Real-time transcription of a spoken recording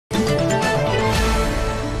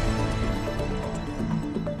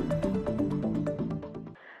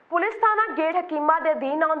Gate हकीमा के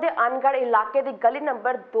अधीन आउंदे annghar इलाके की गली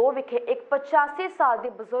नंबर 2 विखे एक 85 साल की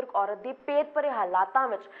बजुर्ग औरत की पेट भरे हालातों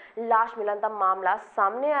में लाश मिलने का मामला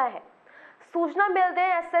सामने आया है। सूचना मिलते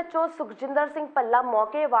SHO सुखजिंदर सिंह पल्ला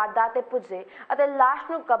मौके वारदात ते पुजे और लाश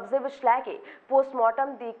नूं कब्जे विच लैके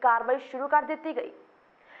पोस्टमार्टम की कार्रवाई शुरू कर दी गई।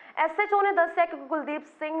 SHO ने दस्सिया कि कुलदीप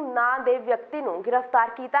सिंह नां दे व्यक्ति नूं गिरफ्तार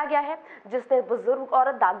किया गया है, जिसने बजुर्ग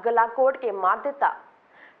औरत का गला घोट के मार दिता।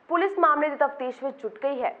 पुलिस मामले की तफ्तीश में जुट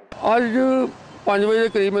गई है। अज 5 बजे के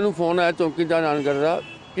करीब मैंने फोन आया चौकीदार annghar का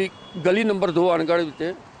कि गली नंबर 2 annghar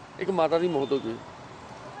एक माता की मौत हो गई।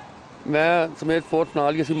 मैं समेत फोर्स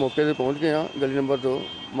नाल ही असीं मौके पर पहुँच गए हाँ। गली नंबर 2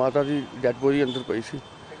 माता की डैड बॉडी अंदर पई सी।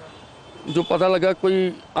 जो पता लगा कोई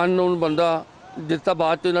अननोन बंदा, जिसका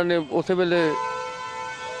बाद इन्होंने उस वेले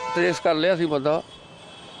ट्रेस कर लिया सी, बंदा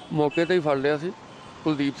मौके पर ही फड़ लिया सी।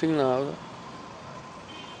 कुलदीप सिंह नाम उसदा।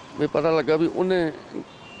 भी पता लगा भी उन्हें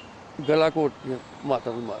गला घोट के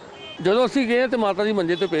माता को मारा। जो असीं गए तो माता जी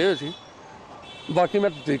मंजे ते पे हुए सी। बाकी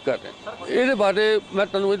मैं तस्दीक कर रहा ये बारे मैं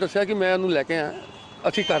तुहानूं ये दस्सिया कि मैं उन्होंने लैके आया।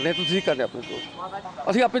 असीं कर रहे हैं, तुसीं कर रहे अपने कोल।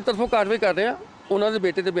 असीं अपनी तरफों कार्रवाई कर रहे हैं। उन्होंने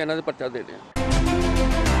बेटे के बयानों से पर्चा दे रहे हैं।